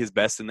that's going to be his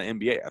best in the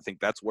NBA. I think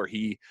that's where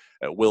he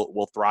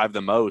will thrive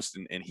the most,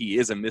 and he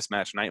is a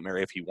mismatch nightmare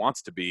if he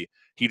wants to be.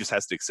 He just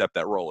has to accept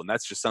that role, and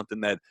that's just something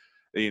that,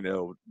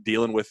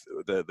 dealing with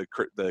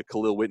the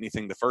Khalil Whitney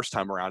thing the first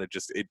time around,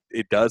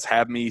 it does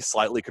have me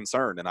slightly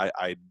concerned, and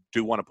I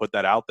do want to put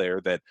that out there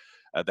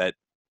that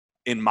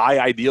in my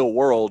ideal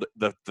world,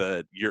 the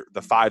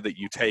 5 that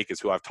you take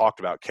is who I've talked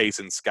about: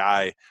 Kaysen,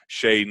 Sky,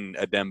 Shaedon,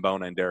 Adem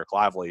Bona, and Derek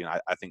Lively. And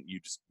I think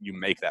you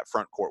make that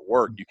front court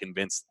work. You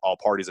convince all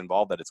parties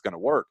involved that it's going to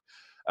work.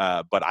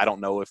 But I don't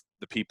know if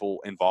the people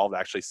involved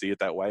actually see it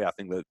that way. I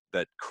think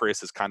that Chris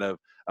has kind of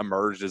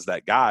emerged as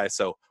that guy.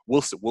 So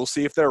we'll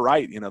see if they're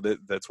right.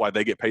 That's why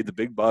they get paid the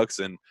big bucks,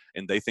 and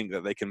they think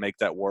that they can make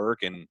that work.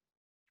 And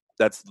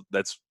that's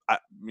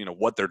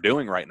what they're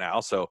doing right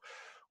now. So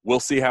we'll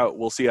see how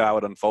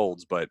it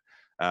unfolds, but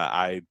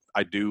I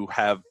do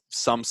have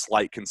some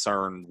slight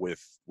concern with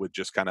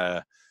just kind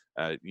of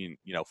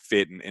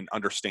fit and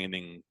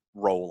understanding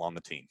role on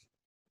the team.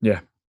 Yeah.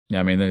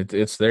 I mean,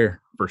 it's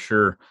there for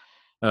sure,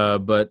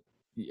 but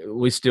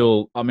we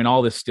still,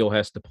 all this still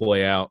has to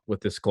play out with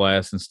this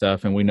class and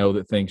stuff, and we know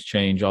that things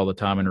change all the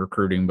time in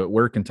recruiting. But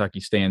where Kentucky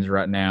stands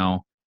right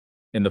now,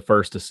 in the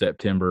 1st of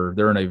September,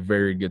 they're in a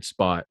very good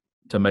spot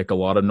to make a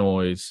lot of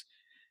noise.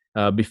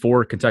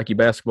 Before Kentucky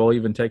basketball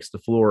even takes the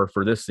floor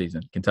for this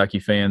season, Kentucky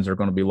fans are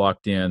going to be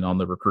locked in on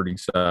the recruiting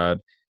side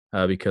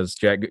because,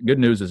 Jack, good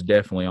news is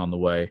definitely on the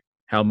way.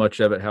 How much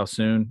of it, how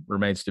soon,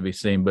 remains to be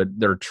seen, but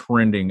they're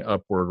trending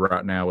upward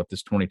right now with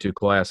this 22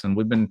 class. And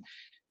we've been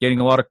getting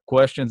a lot of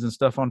questions and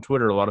stuff on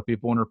Twitter. A lot of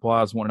people in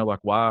replies want to know, like,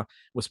 why,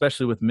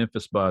 especially with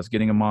Memphis buzz,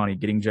 getting Amani,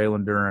 getting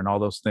Jalen Duren, all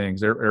those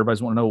things.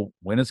 Everybody's want to know,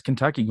 when is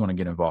Kentucky going to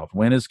get involved?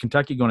 When is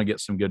Kentucky going to get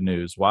some good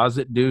news? Why is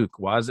it Duke?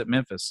 Why is it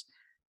Memphis?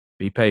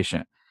 Be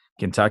patient.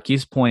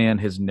 Kentucky's plan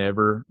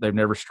they've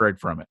never strayed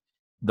from it.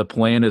 The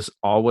plan has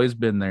always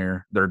been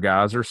there. Their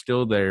guys are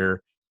still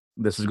there.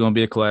 This is going to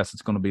be a class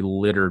that's going to be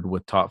littered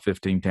with top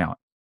 15 talent.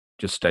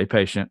 Just stay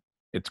patient.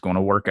 It's going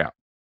to work out.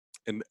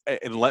 And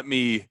let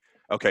me,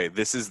 okay,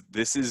 this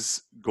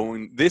is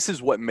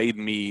what made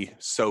me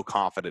so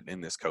confident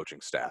in this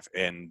coaching staff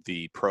and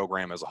the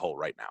program as a whole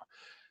right now.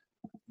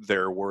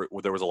 There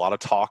was a lot of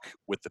talk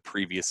with the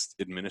previous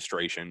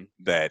administration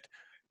that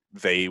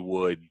they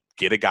would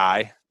get a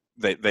guy,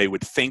 that they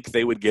would think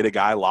they would get a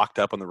guy locked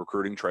up on the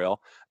recruiting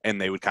trail,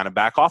 and they would kind of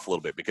back off a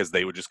little bit because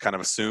they would just kind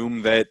of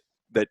assume that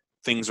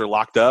things are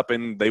locked up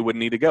and they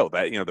wouldn't need to go.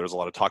 That, there was a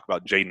lot of talk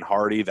about Jaden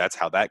Hardy. That's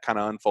how that kind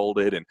of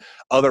unfolded, and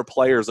other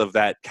players of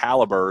that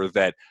caliber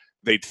that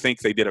they'd think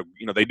they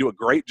do a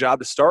great job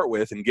to start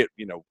with and get,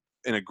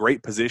 in a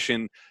great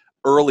position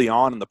early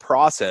on in the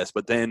process,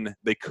 but then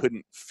they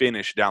couldn't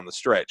finish down the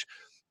stretch.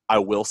 I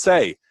will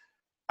say,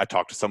 I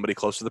talked to somebody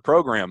close to the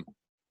program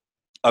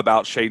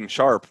about Shaedon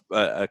Sharpe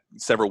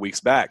several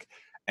weeks back,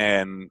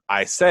 and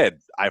I said,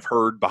 I've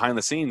heard behind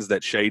the scenes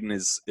that Shaedon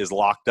is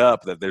locked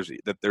up, that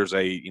there's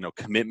a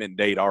commitment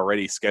date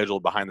already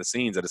scheduled behind the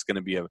scenes, that it's going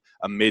to be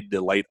a mid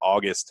to late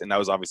August, and that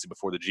was obviously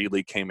before the G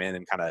League came in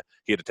and kind of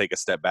he had to take a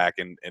step back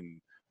and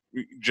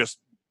just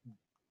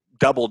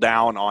double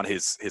down on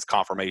his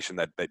confirmation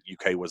that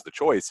UK was the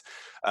choice.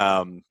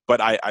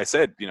 But I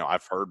said,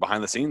 I've heard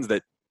behind the scenes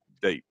that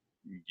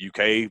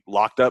UK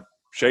locked up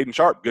Shaedon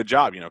Sharpe. Good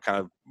job, kind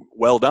of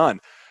well done.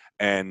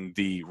 And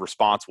the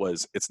response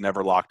was, it's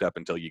never locked up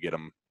until you get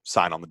them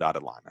signed on the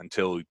dotted line.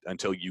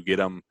 Until you get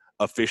them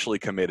officially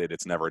committed,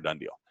 it's never a done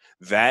deal.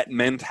 That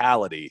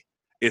mentality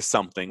is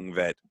something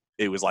that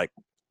it was like,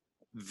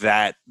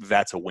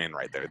 that's a win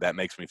right there. That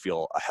makes me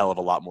feel a hell of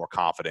a lot more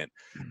confident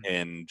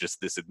in just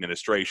this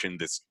administration,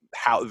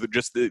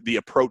 the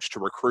approach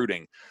to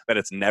recruiting, that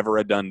it's never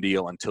a done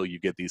deal until you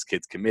get these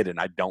kids committed. And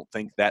I don't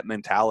think that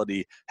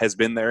mentality has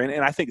been there.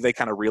 And I think they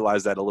kind of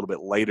realized that a little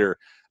bit later,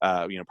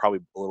 probably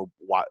a little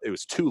while. It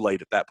was too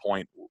late at that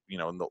point,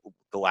 in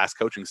the last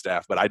coaching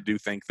staff. But I do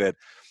think that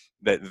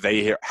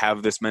they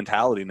have this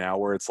mentality now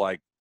where it's like,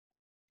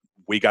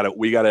 we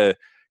gotta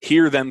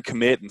hear them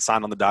commit and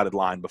sign on the dotted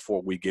line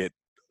before we get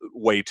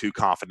way too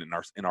confident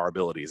in our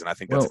abilities. And I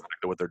think that's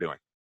exactly what they're doing.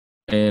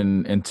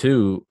 And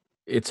two,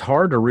 it's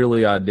hard to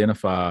really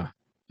identify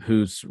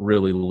who's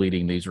really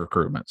leading these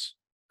recruitments.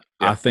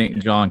 Yeah. I think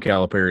John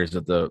Calipari is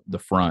at the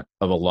front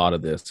of a lot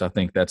of this. I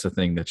think that's a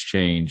thing that's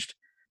changed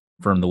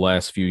from the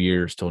last few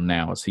years till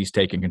now, as he's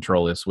taken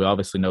control of this. We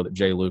obviously know that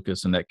Jay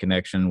Lucas and that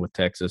connection with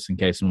Texas and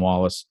Casey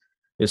Wallace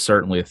is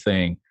certainly a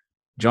thing.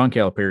 John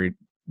Calipari,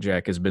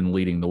 Jack, has been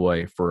leading the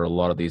way for a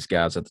lot of these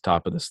guys at the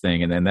top of this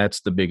thing, and then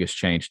that's the biggest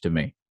change to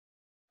me.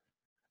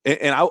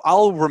 And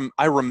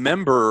I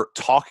remember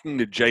talking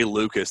to Jay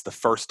Lucas the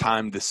first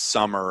time this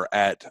summer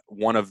at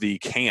one of the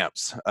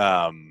camps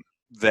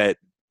that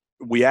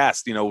we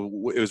asked. It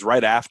was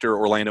right after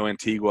Orlando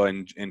Antigua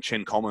and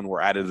Chin Coleman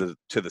were added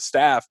to the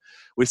staff.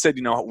 We said,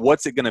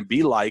 what's it going to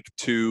be like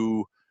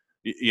to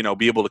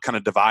be able to kind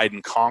of divide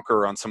and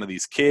conquer on some of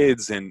these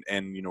kids and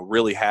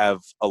really have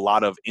a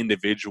lot of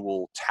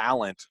individual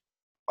talent,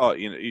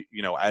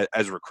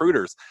 as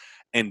recruiters.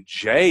 And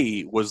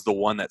Jay was the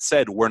one that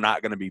said, we're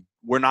not going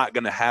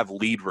to have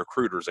lead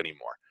recruiters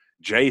anymore.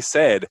 Jay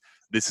said,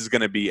 this is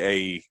going to be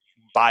a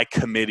by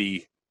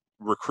committee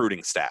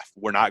recruiting staff.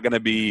 We're not going to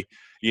be,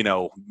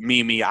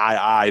 me,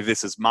 I,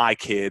 this is my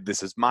kid.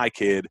 This is my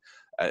kid.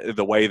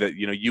 The way that,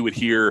 you would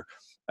hear,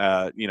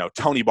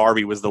 Tony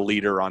Barbie was the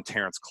leader on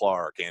Terrence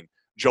Clark, and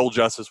Joel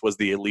Justice was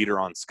the leader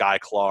on Sky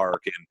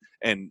Clark,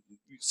 and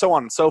so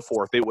on and so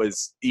forth. It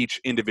was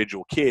each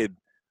individual kid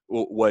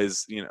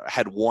was,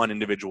 had one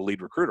individual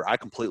lead recruiter. I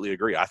completely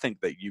agree. I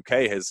think that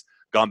UK has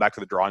gone back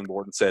to the drawing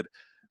board and said,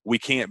 we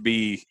can't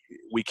be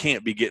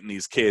getting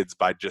these kids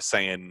by just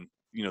saying,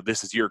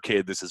 this is your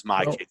kid, this is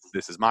my kid,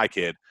 this is my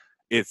kid.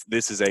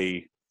 This is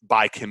a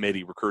by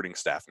committee recruiting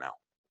staff now.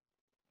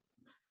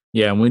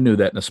 Yeah, and we knew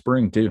that in the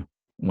spring too,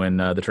 when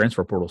the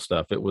transfer portal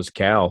stuff. It was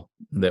Cal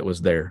that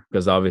was there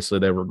because obviously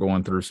they were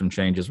going through some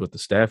changes with the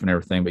staff and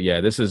everything. But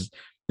yeah, this is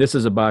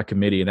a by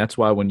committee, and that's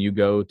why when you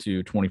go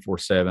to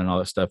 24/7 and all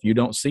that stuff, you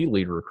don't see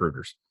lead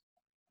recruiters.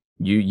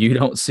 You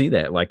don't see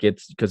that. Like,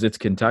 it's because it's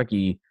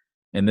Kentucky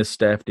and this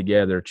staff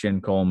together, Chin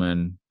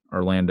Coleman,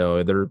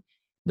 Orlando,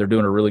 they're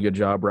doing a really good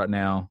job right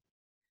now.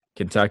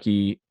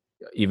 Kentucky,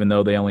 even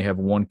though they only have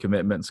one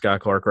commitment in Sky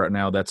Clark right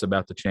now, that's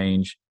about to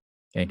change.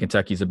 And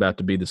Kentucky's about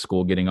to be the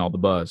school getting all the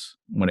buzz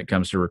when it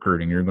comes to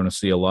recruiting. You're going to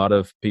see a lot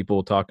of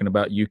people talking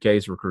about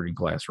UK's recruiting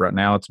class. Right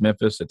now it's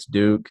Memphis, it's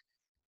Duke.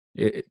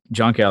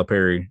 John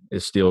Calipari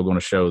is still going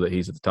to show that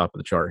he's at the top of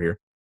the chart here.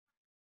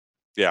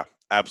 Yeah,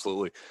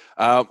 absolutely.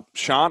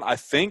 Sean, I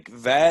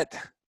think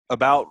that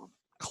about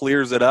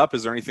clears it up.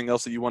 Is there anything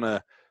else that you want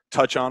to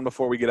touch on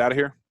before we get out of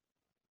here?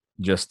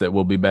 Just that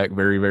we'll be back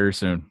very, very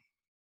soon.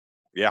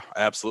 Yeah,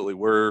 absolutely.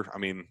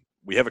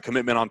 We have a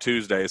commitment on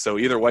Tuesday, so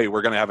either way,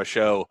 we're going to have a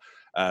show.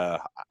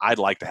 I'd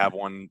like to have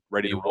one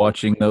ready to roll.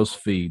 Watching those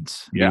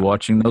feeds. Yeah. Be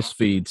watching those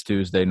feeds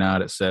Tuesday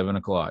night at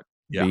 7:00.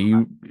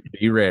 Yeah.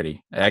 Be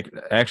ready.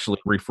 Actually,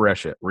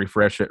 refresh it.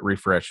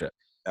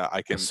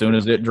 As soon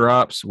as it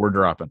drops, we're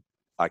dropping.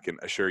 I can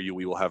assure you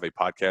we will have a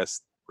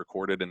podcast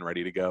recorded and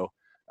ready to go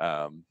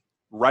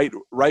right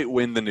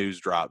when the news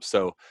drops.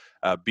 So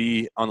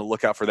be on the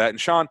lookout for that. And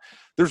Sean,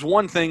 there's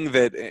one thing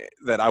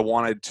that I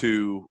wanted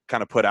to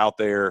kind of put out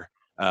there,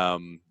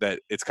 that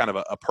it's kind of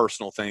a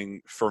personal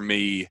thing for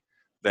me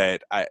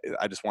that I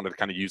just wanted to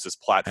kind of use this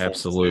platform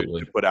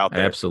to put out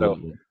there.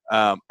 Absolutely.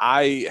 So,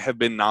 I have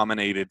been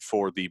nominated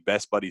for the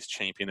Best Buddies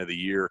Champion of the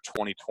Year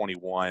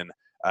 2021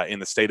 in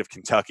the state of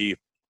Kentucky.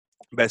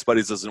 Best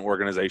Buddies is an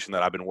organization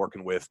that I've been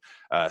working with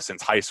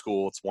since high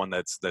school. It's one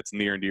that's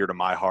near and dear to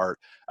my heart,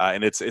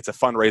 and it's a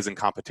fundraising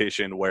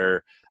competition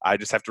where I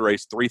just have to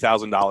raise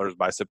 $3,000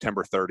 by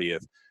September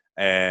 30th,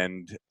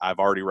 and I've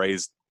already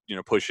raised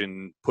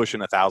pushing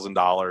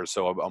 $1,000,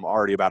 so I'm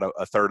already about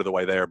a third of the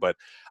way there. But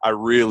I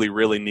really,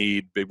 really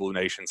need Big Blue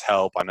Nation's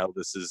help. I know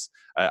this is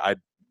I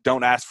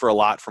don't ask for a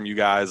lot from you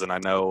guys, and I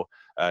know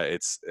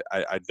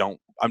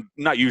I'm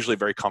not usually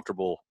very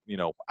comfortable,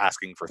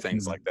 asking for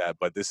things like that.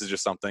 But this is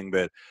just something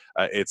that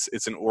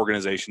it's an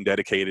organization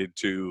dedicated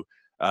to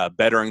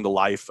bettering the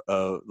lives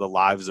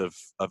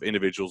of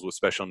individuals with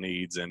special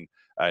needs, and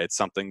It's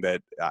something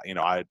that,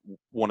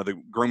 one of the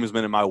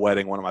groomsmen in my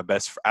wedding, one of my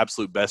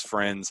absolute best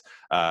friends,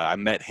 I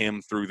met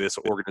him through this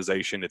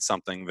organization. It's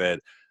something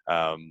that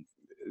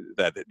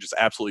just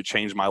absolutely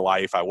changed my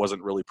life. I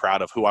wasn't really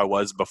proud of who I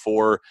was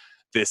before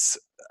this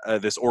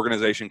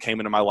organization came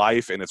into my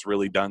life, and it's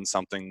really done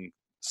something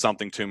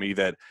to me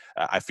that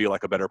I feel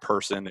like a better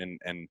person,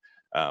 and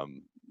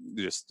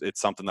just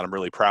it's something that I'm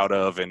really proud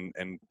of,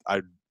 and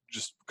I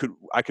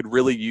could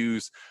really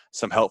use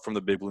some help from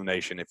the Big Blue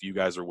Nation. If you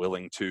guys are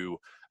willing to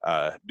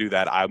do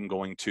that, I'm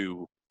going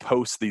to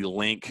post the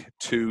link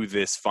to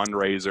this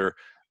fundraiser.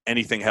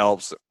 Anything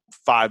helps.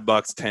 $5,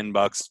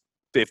 $10,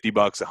 $50,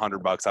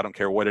 $100. I don't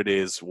care what it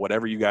is.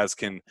 Whatever you guys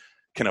can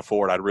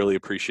afford, I'd really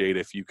appreciate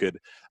if you could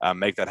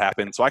make that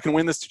happen, so I can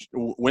win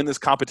this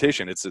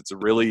competition. It's a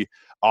really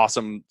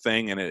awesome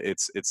thing, and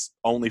it's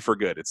only for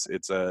good.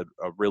 It's a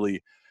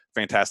really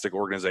fantastic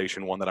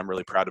organization, one that I'm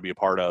really proud to be a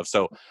part of.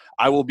 So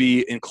I will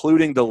be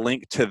including the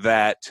link to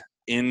that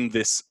in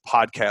this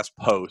podcast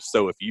post.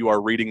 So if you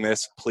are reading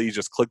this, please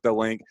just click the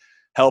link,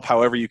 help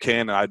however you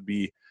can. I'd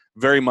be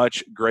very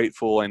much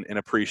grateful and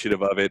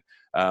appreciative of it.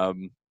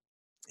 And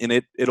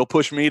it'll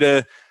push me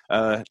to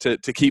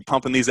keep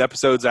pumping these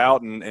episodes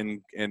out,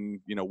 and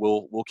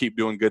we'll keep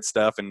doing good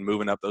stuff and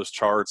moving up those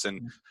charts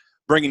and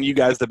bringing you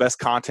guys the best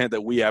content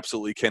that we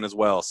absolutely can as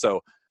well.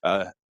 So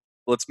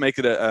let's make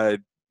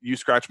it you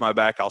scratch my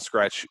back, I'll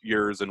scratch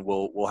yours, and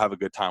we'll have a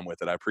good time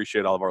with it. I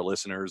appreciate all of our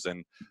listeners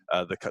and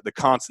the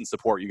constant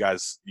support you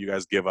guys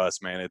give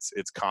us, man.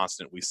 It's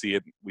constant. We see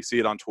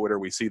it on Twitter.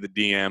 We see the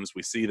DMs.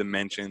 We see the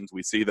mentions.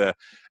 We see the,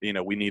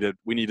 we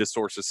need a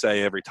source to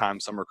say every time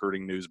some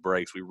recruiting news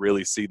breaks. We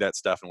really see that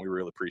stuff, and we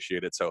really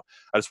appreciate it. So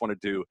I just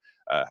wanted to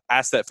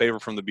ask that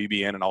favor from the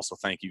BBN, and also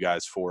thank you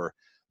guys for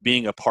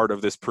being a part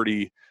of this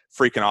pretty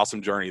freaking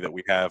awesome journey that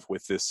we have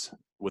with this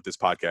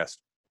podcast.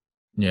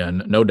 Yeah,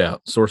 no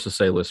doubt. Sources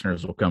Say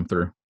listeners will come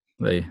through.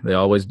 They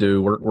always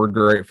do. We're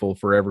grateful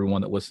for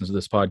everyone that listens to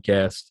this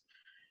podcast,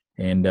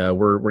 and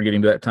we're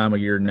getting to that time of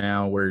year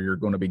now where you're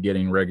going to be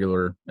getting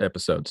regular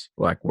episodes.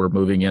 Like, we're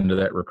moving into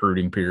that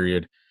recruiting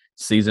period,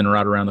 season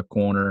right around the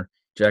corner.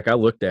 Jack, I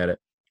looked at it.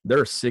 There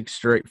are 6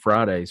 straight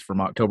Fridays from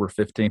October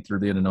 15th through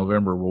the end of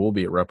November where we'll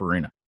be at Rupp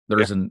Arena.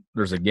 There's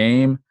a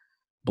game,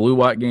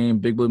 Blue-White game,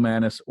 Big Blue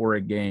Madness, or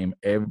a game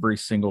every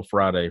single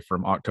Friday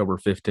from October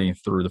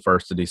 15th through the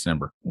 1st of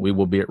December. We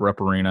will be at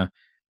Rupp Arena.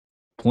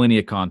 Plenty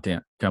of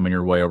content coming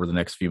your way over the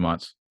next few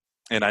months.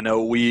 And I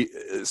know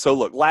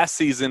look, last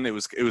season it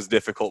was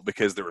difficult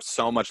because there was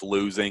so much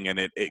losing, and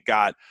it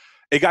got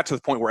to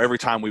the point where every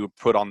time we would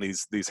put on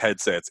these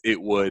headsets, it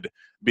would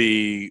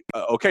be,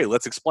 okay,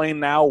 let's explain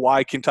now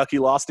why Kentucky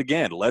lost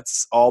again.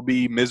 Let's all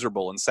be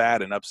miserable and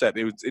sad and upset.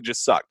 It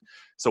just sucked.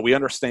 So we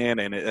understand,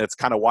 and it's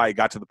kind of why it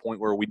got to the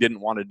point where we didn't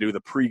want to do the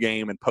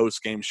pregame and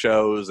postgame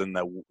shows and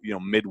the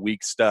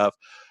midweek stuff.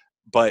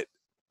 But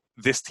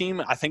this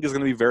team, I think, is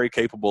going to be very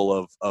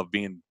capable of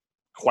being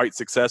quite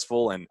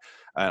successful, and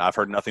I've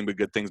heard nothing but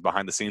good things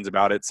behind the scenes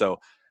about it. So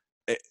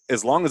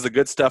as long as the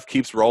good stuff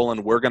keeps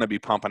rolling, we're going to be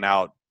pumping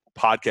out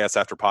podcast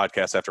after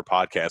podcast after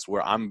podcast,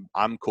 where I'm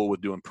cool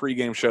with doing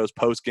pregame shows,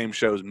 postgame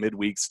shows,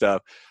 midweek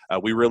stuff.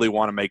 We really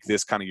want to make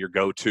this kind of your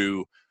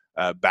go-to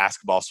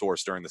basketball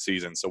source during the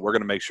season. So we're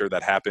going to make sure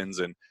that happens,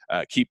 and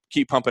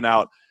keep pumping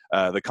out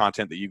the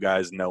content that you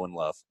guys know and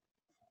love.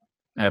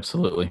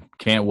 Absolutely.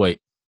 Can't wait.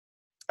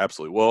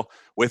 Absolutely. Well,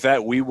 with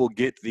that, we will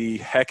get the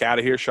heck out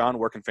of here. Sean,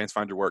 where can fans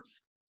find your work?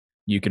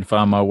 You can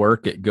find my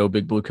work at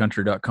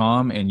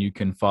gobigbluecountry.com, and you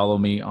can follow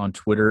me on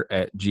Twitter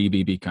at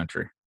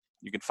gbbcountry.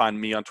 You can find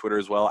me on Twitter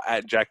as well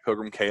at Jack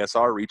Pilgrim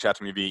KSR. Reach out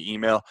to me via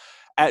email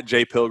at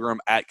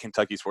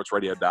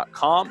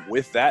jpilgrim@KentuckySportsRadio.com.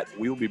 With that,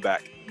 we will be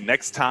back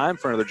next time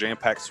for another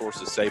jam-packed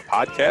Sources Say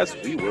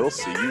podcast. We will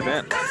see you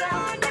then.